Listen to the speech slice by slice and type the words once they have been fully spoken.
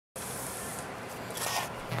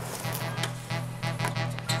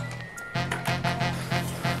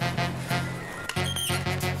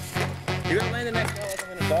You gotta land the next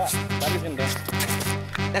guy in the dark. Nobody's in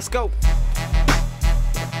there. Let's go.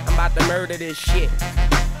 I'm about to murder this shit.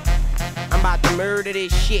 I'm about to murder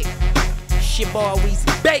this shit. Shit boy,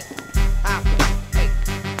 Weezy bake.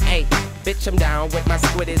 Hey, bitch, I'm down with my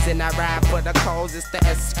squiddies and I ride for the cause. It's the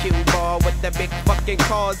SQ ball with the big fucking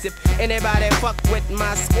cause. If anybody fuck with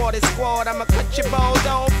my squad, I'ma cut your balls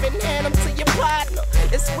off and hand them to your partner.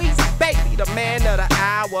 It's Weezy, baby, the man of the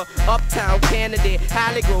hour. Uptown candidate,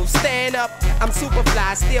 Hollywood, stand up. I'm super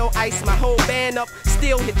fly, still ice my whole band up.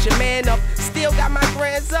 Still hit your man up, still got my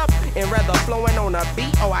grands up. And rather flowing on a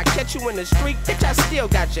beat, or I catch you in the street, bitch, I still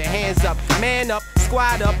got your hands up. Man up,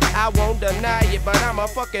 squad up, I won't deny it, but I'm a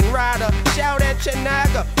fucking rider. Shout at your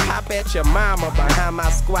naga, pop at your mama behind my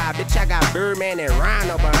squad. Bitch, I got Birdman and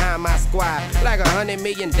Rhino behind my squad. Like $100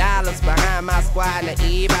 million behind my squad. Now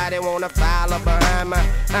everybody wanna follow behind my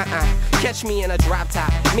Catch me in a drop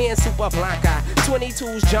top, me and Super Blanca.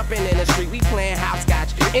 22s jumping in the street, we playing hopscotch.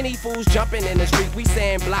 Any fools jumping in the street, we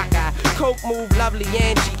saying block eye. Coke move lovely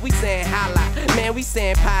and cheap, we saying holla. Man, we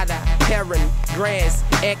saying pada, heron, grass,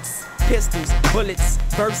 X, pistols, bullets,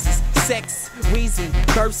 versus, sex, Weezy,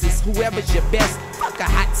 versus, whoever's your best. Fuck a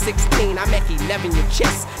hot 16, I make 11 your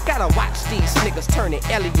chest. Gotta watch these niggas turning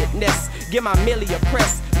Elliot Ness. Give my millie a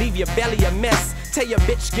press, leave your belly a mess. Tell your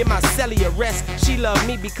bitch, give my celly a rest. She love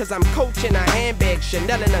me because I'm coaching her handbag,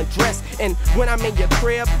 Chanel in her dress. And when I'm in your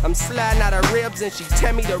crib, I'm sliding out her ribs and she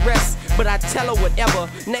tell me the rest. But I tell her whatever.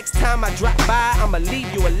 Next time I drop by, I'ma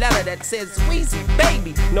leave you a letter that says, Weezy,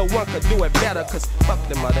 baby, no one could do it better. Cause fuck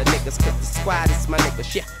them other niggas, cause the squad is my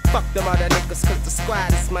niggas, yeah. Fuck them other niggas, cause the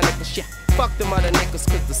squad is my niggas, yeah. Fuck them other niggas,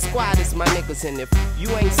 cause the squad is my niggas. And if you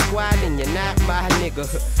ain't squad, then you're not my nigga.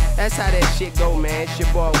 That's how that shit go, man. It's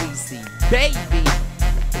your boy Weezy, baby.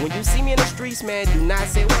 When you see me in the streets, man, do not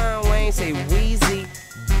say Wayne, say Weezy,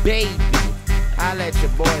 baby. Holla at your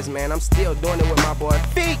boys, man. I'm still doing it with my boy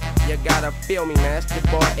Feet. You gotta feel me, man. That's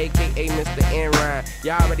your boy, aka Mr. Enron.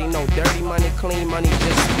 Y'all already know dirty money, clean money,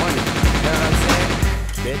 just money. You know what I'm saying?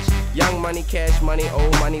 Bitch, young money, cash money,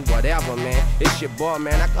 old money, whatever, man. It's your boy,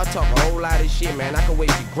 man. I can talk a whole lot of shit, man. I can wake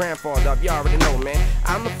your grandfather up. You already know, man.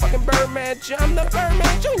 I'm the fucking Birdman. I'm the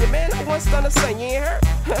Birdman Jr., man. I once done a son, you ain't heard?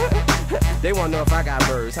 They wanna know if I got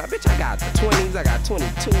birds, huh? Bitch, I got 20s, I got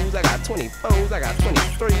 22s, I got 24s, I got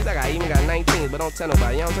 23s, I even got 19s, but don't tell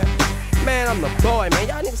nobody, you know what I'm saying? Man, I'm the boy, man.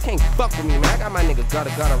 Y'all niggas can't fuck with me, man. I got my nigga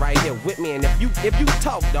Gutter right here with me, and if you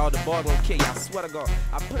talk, dawg, the boy gonna kill you. I swear to God.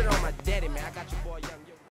 I put it on my daddy, man. I got your boy Young.